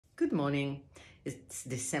Good morning. It's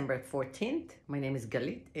December 14th. My name is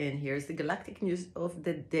Galit, and here's the galactic news of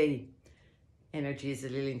the day. Energy is a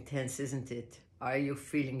little intense, isn't it? Are you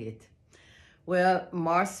feeling it? Well,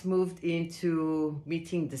 Mars moved into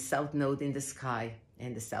meeting the South Node in the sky,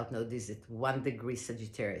 and the South Node is at 1 degree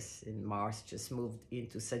Sagittarius, and Mars just moved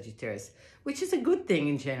into Sagittarius, which is a good thing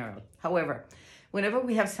in general. However, whenever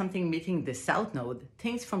we have something meeting the South Node,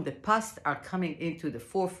 things from the past are coming into the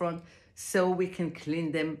forefront so we can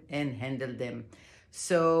clean them and handle them.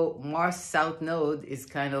 So Mars South Node is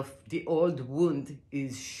kind of the old wound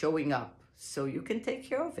is showing up, so you can take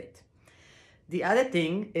care of it. The other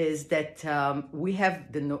thing is that we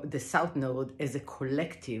have the South Node as a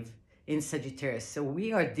collective in Sagittarius. So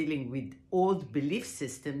we are dealing with old belief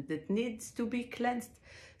system that needs to be cleansed.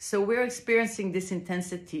 So we're experiencing this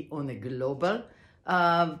intensity on a global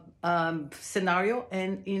scenario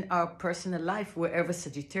and in our personal life, wherever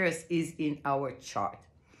Sagittarius is in our chart.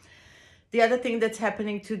 The other thing that's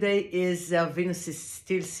happening today is Venus is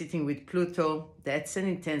still sitting with Pluto. That's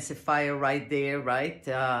an intensifier right there, right?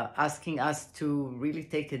 Asking us to really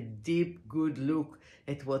take a deep, good look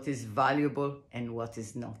at what is valuable and what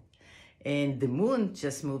is not. And the moon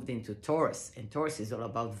just moved into Taurus, and Taurus is all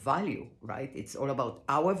about value, right? It's all about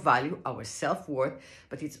our value, our self-worth,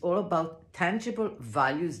 but it's all about tangible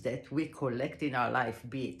values that we collect in our life,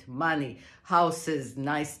 be it money, houses,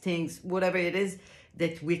 nice things, whatever it is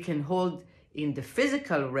that we can hold in the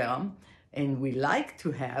physical realm and we like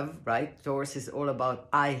to have, right? Taurus is all about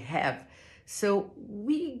I have. So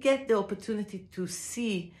we get the opportunity to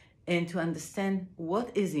see and to understand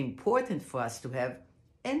what is important for us to have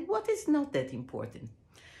and what is not that important.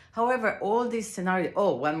 However, all these scenarios,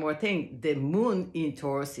 one more thing, the moon in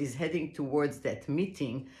Taurus is heading towards that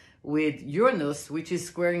meeting with Uranus, which is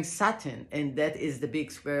squaring Saturn, and that is the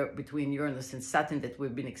big square between Uranus and Saturn that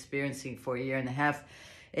we've been experiencing for a year and a half,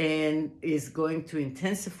 and is going to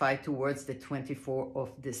intensify towards the 24th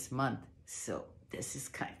of this month. So this is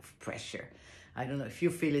kind of pressure. I don't know if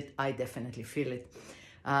you feel it, I definitely feel it.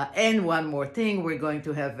 And one more thing, we're going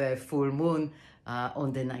to have a full moon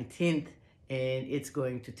on the 19th, and it's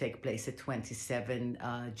going to take place at 27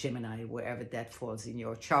 Gemini, wherever that falls in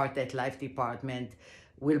your chart. That life department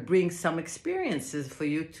will bring some experiences for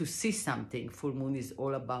you to see something. Full moon is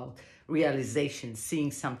all about realization,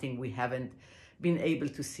 seeing something we haven't been able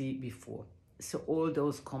to see before. So all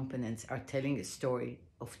those components are telling a story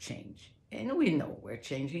of change. And we know we're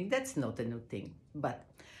changing. That's not a new thing. But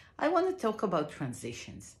I want to talk about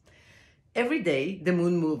transitions. Every day the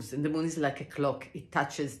moon moves, and the moon is like a clock. It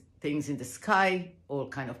touches things in the sky, all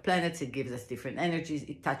kind of planets. It gives us different energies.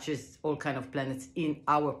 It touches all kind of planets in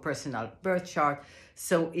our personal birth chart.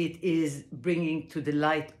 So it is bringing to the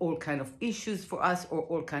light all kind of issues for us, or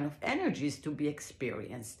all kind of energies to be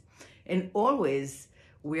experienced. And always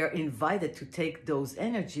we are invited to take those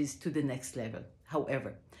energies to the next level.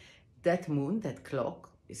 However, that moon, that clock,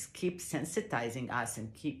 keep sensitizing us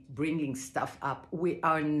and keep bringing stuff up. We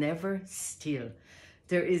are never still.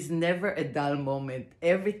 There is never a dull moment.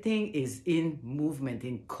 Everything is in movement,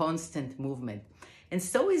 in constant movement. And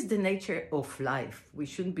so is the nature of life. We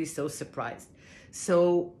shouldn't be so surprised.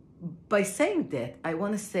 So by saying that, I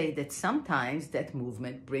want to say that sometimes that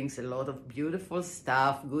movement brings a lot of beautiful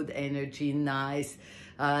stuff, good energy, nice,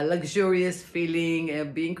 luxurious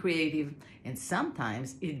feeling, being creative. And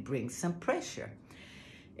sometimes it brings some pressure.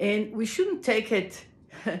 And we shouldn't take it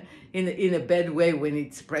in a bad way when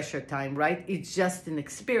it's pressure time, right? It's just an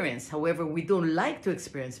experience. However, we don't like to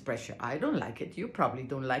experience pressure. I don't like it. You probably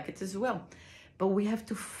don't like it as well. But we have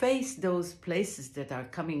to face those places that are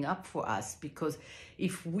coming up for us, because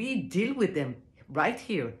if we deal with them right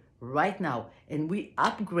here, right now, and we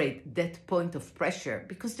upgrade that point of pressure,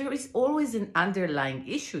 because there is always an underlying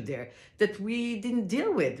issue there that we didn't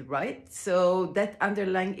deal with, right? So that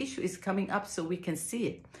underlying issue is coming up so we can see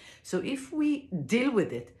it. So if we deal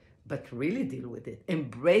with it, but really deal with it,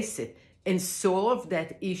 embrace it, and solve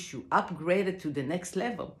that issue, upgrade it to the next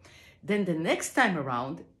level, then the next time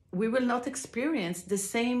around, we will not experience the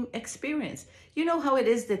same experience. You know how it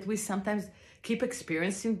is that we sometimes keep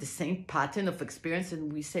experiencing the same pattern of experience,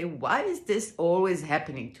 and we say, why is this always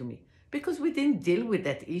happening to me? Because we didn't deal with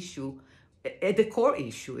that issue, at the core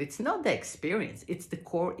issue. It's not the experience, it's the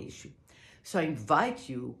core issue. So I invite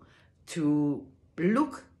you to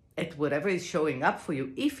look at whatever is showing up for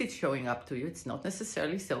you. If it's showing up to you, it's not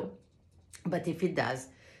necessarily so, but if it does,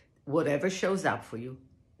 whatever shows up for you,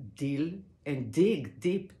 deal and dig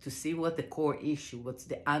deep to see what the core issue, what's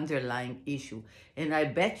the underlying issue. And I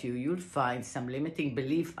bet you'll find some limiting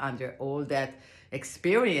belief under all that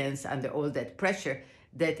experience, under all that pressure,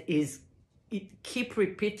 that is it keep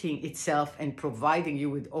repeating itself and providing you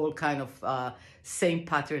with all kind of same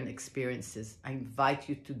pattern experiences. I invite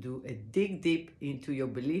you to do a dig deep into your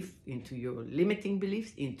belief, into your limiting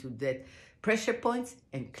beliefs, into that pressure points,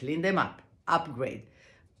 and clean them up, upgrade.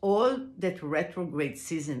 All that retrograde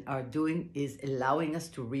season are doing is allowing us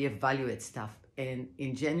to reevaluate stuff. And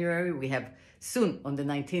in January, we have soon on the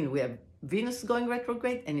 19th, we have Venus going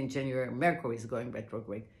retrograde, and in January, Mercury is going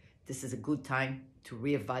retrograde. This is a good time to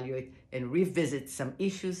reevaluate and revisit some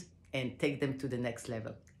issues and take them to the next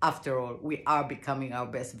level. After all, we are becoming our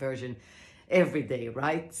best version every day,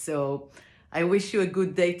 right? So I wish you a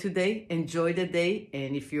good day today. Enjoy the day.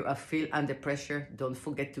 And if you feel under pressure, don't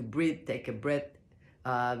forget to breathe, take a breath,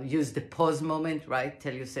 use the pause moment, right?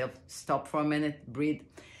 Tell yourself, stop for a minute, breathe,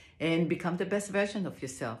 and become the best version of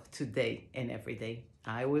yourself today and every day.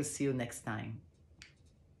 I will see you next time.